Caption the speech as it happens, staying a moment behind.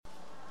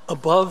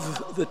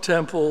Above the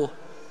temple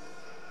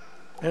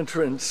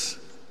entrance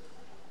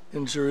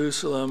in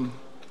Jerusalem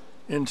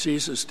in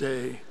Jesus'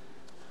 day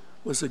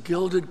was a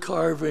gilded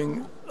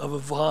carving of a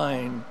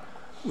vine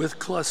with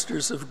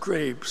clusters of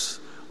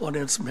grapes on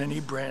its many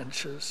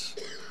branches.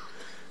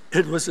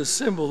 It was a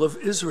symbol of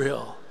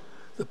Israel,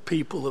 the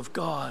people of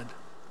God.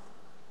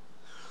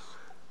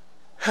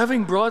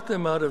 Having brought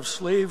them out of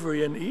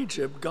slavery in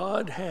Egypt,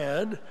 God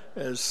had,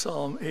 as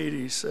Psalm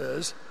 80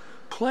 says,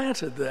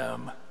 planted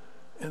them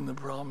in the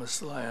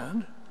promised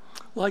land,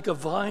 like a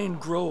vine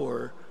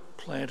grower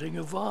planting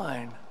a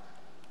vine.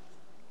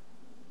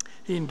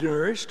 He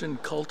nourished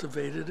and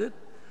cultivated it,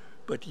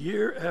 but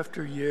year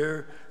after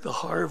year, the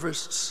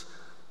harvests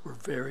were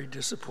very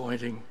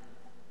disappointing.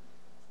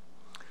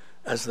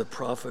 As the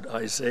prophet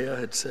Isaiah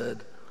had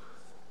said,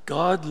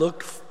 God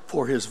looked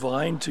for his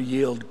vine to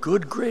yield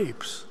good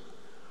grapes,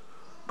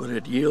 but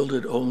it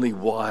yielded only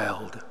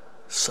wild,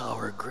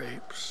 sour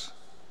grapes.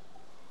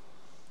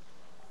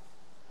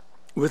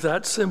 With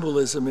that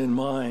symbolism in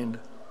mind,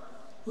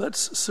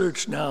 let's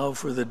search now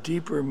for the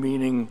deeper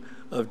meaning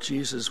of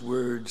Jesus'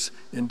 words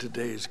in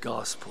today's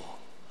gospel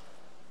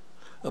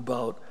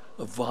about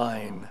a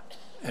vine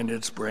and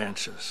its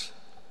branches.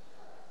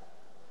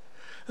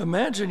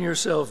 Imagine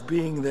yourself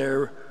being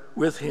there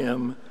with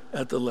him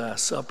at the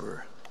Last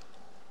Supper.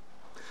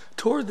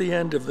 Toward the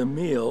end of the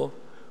meal,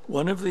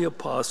 one of the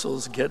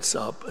apostles gets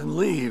up and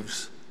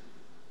leaves.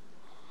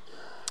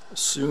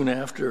 Soon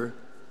after,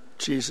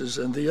 Jesus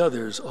and the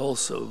others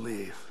also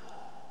leave.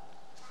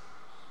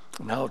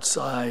 And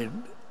outside,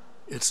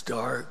 it's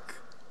dark,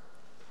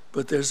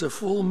 but there's a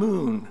full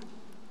moon,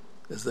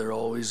 as there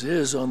always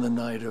is on the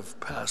night of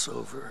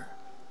Passover.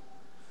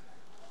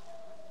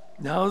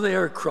 Now they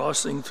are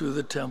crossing through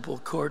the temple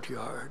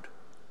courtyard.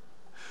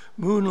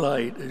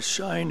 Moonlight is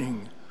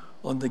shining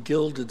on the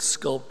gilded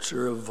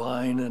sculpture of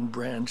vine and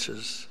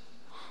branches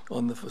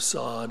on the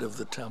facade of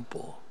the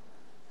temple.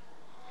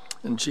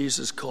 And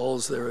Jesus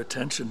calls their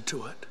attention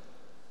to it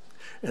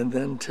and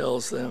then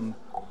tells them,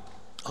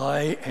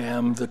 I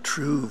am the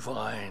true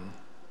vine.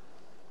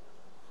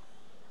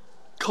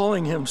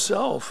 Calling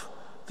himself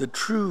the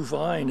true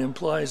vine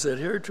implies that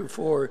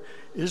heretofore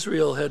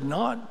Israel had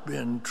not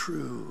been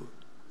true,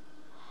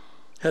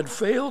 had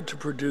failed to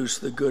produce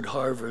the good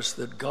harvest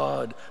that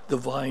God, the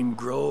vine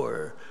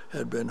grower,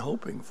 had been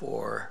hoping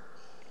for.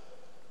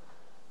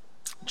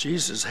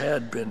 Jesus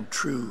had been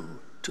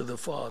true to the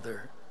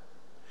Father,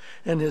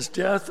 and his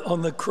death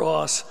on the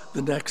cross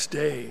the next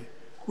day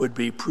would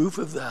be proof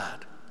of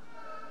that.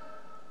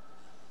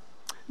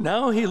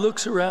 Now he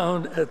looks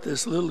around at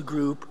this little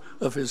group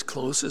of his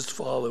closest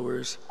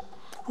followers,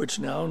 which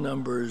now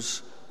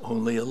numbers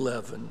only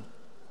 11.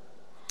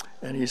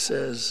 And he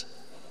says,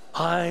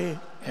 I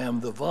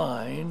am the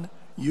vine,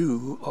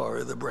 you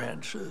are the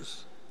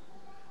branches.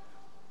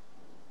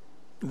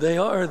 They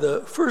are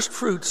the first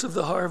fruits of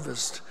the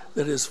harvest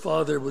that his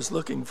Father was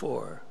looking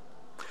for.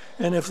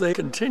 And if they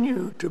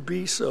continue to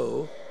be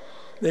so,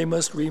 they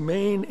must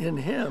remain in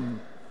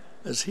him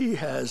as he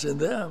has in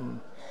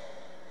them.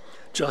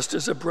 Just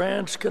as a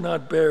branch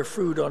cannot bear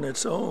fruit on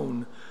its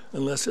own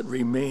unless it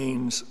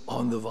remains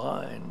on the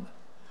vine,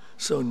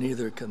 so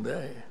neither can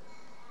they.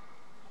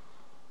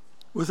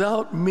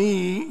 Without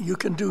me, you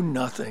can do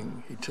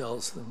nothing, he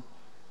tells them.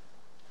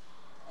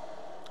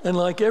 And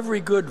like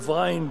every good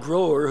vine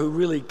grower who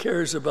really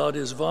cares about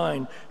his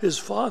vine, his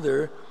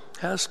Father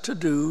has to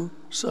do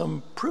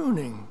some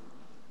pruning.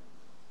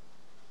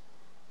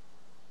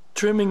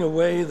 Trimming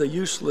away the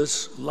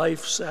useless,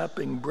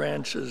 life-sapping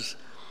branches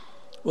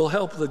will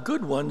help the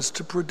good ones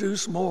to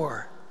produce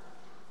more.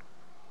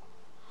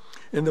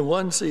 And the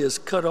ones he has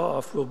cut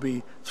off will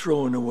be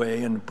thrown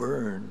away and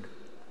burned.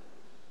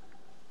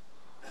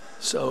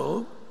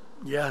 So,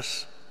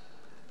 yes,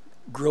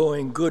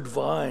 growing good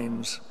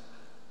vines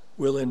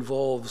will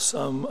involve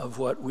some of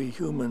what we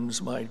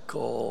humans might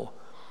call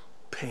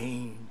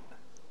pain.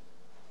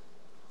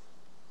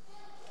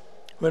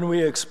 When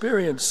we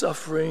experience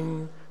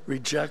suffering,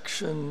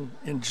 rejection,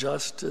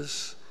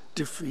 injustice,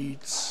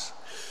 defeats,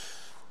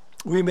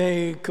 we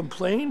may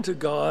complain to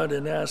God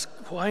and ask,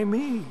 why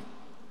me?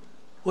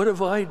 What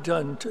have I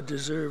done to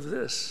deserve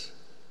this?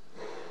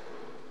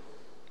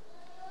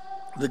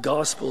 The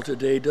gospel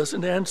today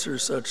doesn't answer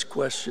such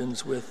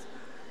questions with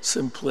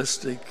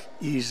simplistic,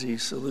 easy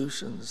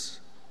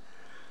solutions.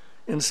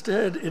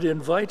 Instead, it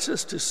invites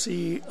us to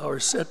see our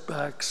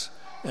setbacks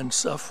and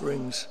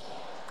sufferings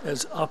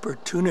as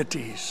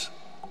opportunities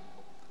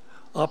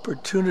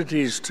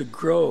to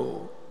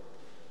grow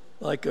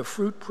like a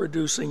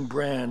fruit-producing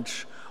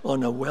branch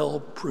on a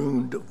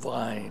well-pruned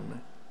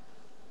vine.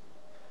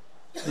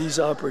 These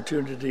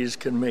opportunities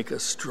can make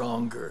us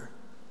stronger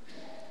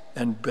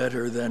and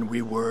better than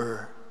we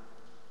were.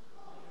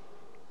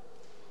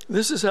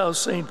 This is how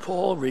St.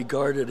 Paul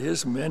regarded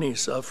his many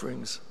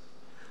sufferings: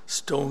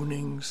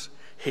 stonings,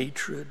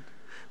 hatred,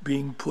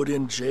 being put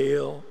in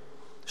jail,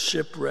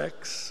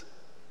 shipwrecks,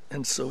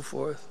 and so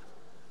forth.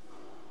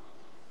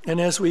 And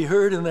as we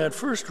heard in that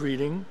first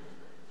reading,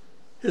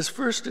 His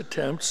first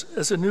attempts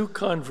as a new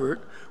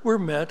convert were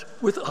met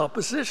with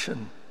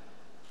opposition.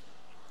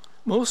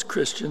 Most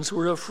Christians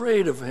were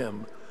afraid of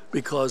him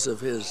because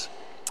of his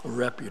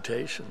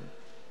reputation.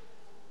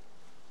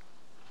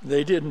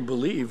 They didn't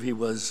believe he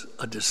was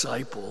a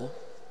disciple.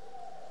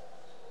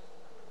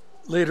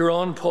 Later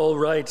on, Paul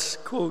writes,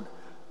 quote,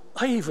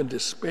 "I even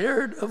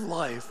despaired of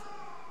life."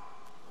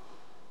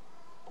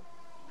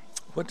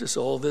 What does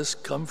all this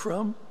come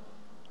from?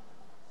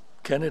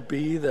 Can it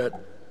be that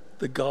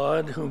the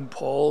God whom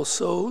Paul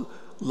so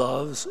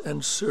loves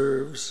and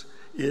serves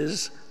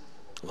is,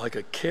 like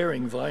a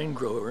caring vine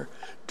grower,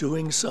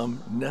 doing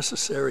some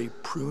necessary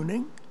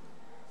pruning?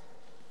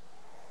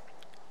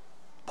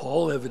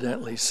 Paul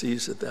evidently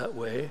sees it that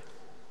way.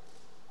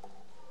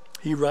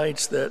 He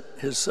writes that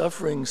his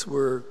sufferings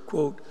were,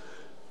 quote,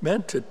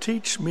 "meant to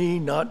teach me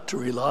not to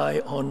rely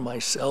on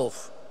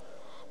myself,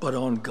 but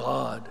on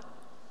God,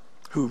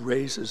 who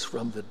raises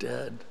from the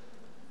dead."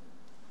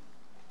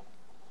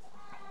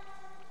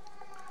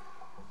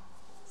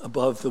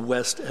 Above the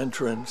west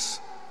entrance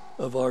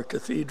of our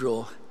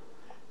cathedral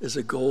is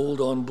a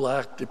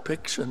gold-on-black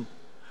depiction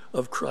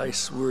of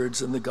Christ's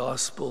words in the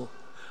gospel,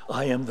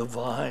 "I am the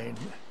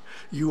vine,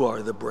 you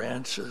are the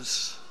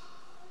branches."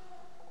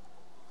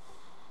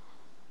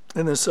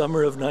 In the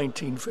summer of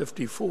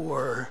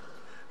 1954,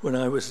 when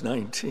I was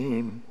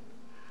 19,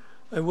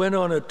 I went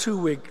on a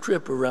 2-week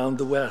trip around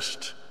the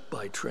West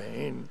by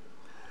train,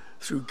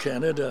 through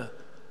Canada,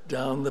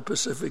 down the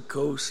Pacific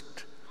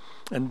coast,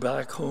 and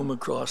back home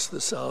across the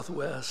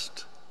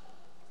Southwest.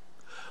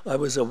 I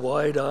was a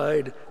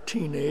wide-eyed,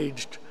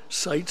 teenaged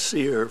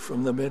sightseer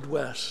from the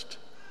Midwest.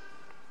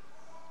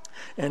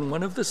 And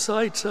one of the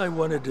sights I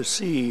wanted to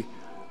see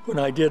when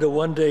I did a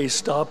one-day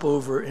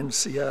stopover in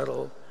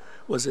Seattle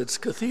was its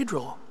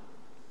cathedral.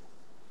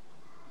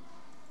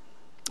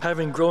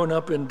 Having grown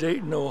up in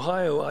Dayton,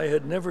 Ohio, I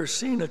had never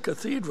seen a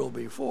cathedral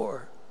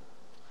before.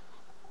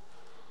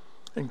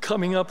 And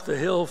coming up the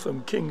hill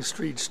from King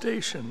Street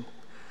Station,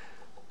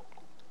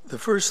 the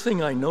first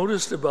thing I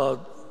noticed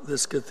about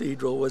this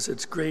cathedral was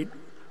its great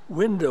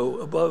window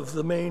above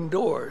the main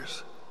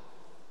doors.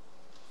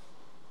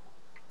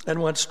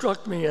 And what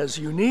struck me as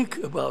unique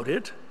about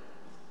it,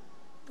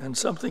 and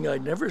something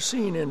I'd never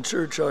seen in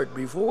church art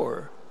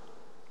before,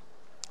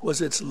 was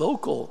its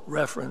local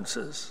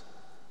references.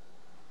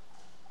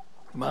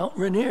 Mount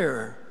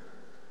Rainier,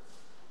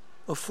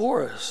 a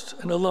forest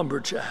and a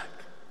lumberjack,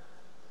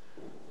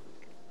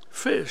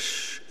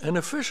 fish and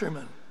a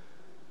fisherman,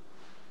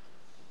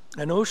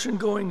 an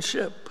ocean-going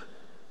ship,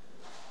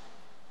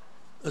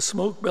 a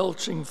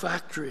smoke-belching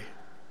factory.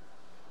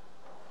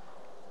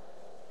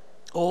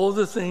 All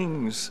the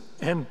things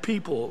and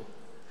people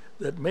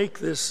that make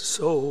this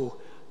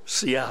so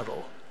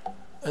Seattle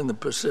and the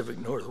Pacific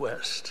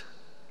Northwest.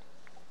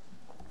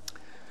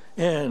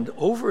 And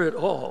over it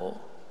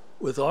all,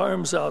 with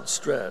arms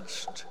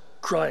outstretched,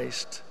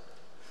 Christ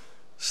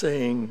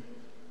saying,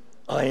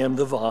 "I am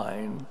the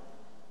vine,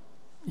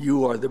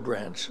 you are the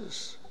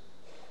branches."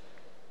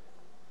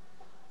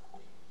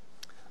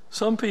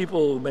 Some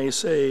people may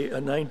say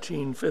a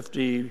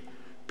 1950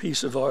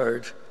 piece of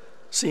art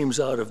seems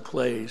out of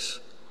place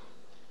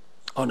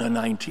on a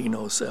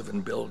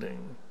 1907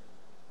 building.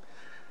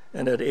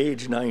 And at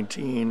age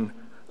 19,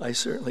 I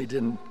certainly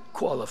didn't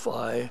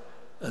qualify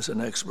as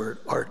an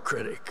expert art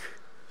critic.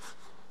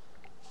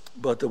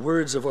 But the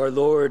words of our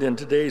Lord in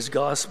today's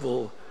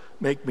gospel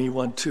make me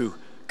want to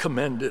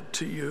commend it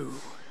to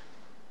you.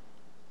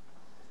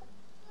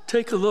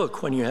 Take a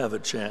look when you have a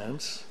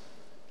chance.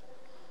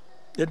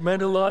 It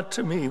meant a lot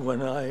to me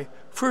when I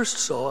first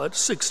saw it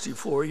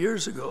 64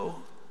 years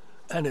ago,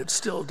 and it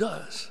still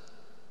does.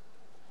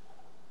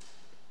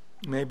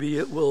 Maybe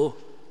it will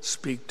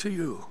speak to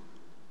you.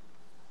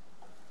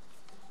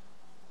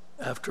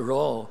 After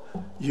all,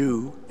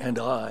 you and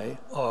I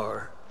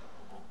are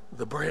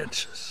the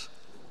branches.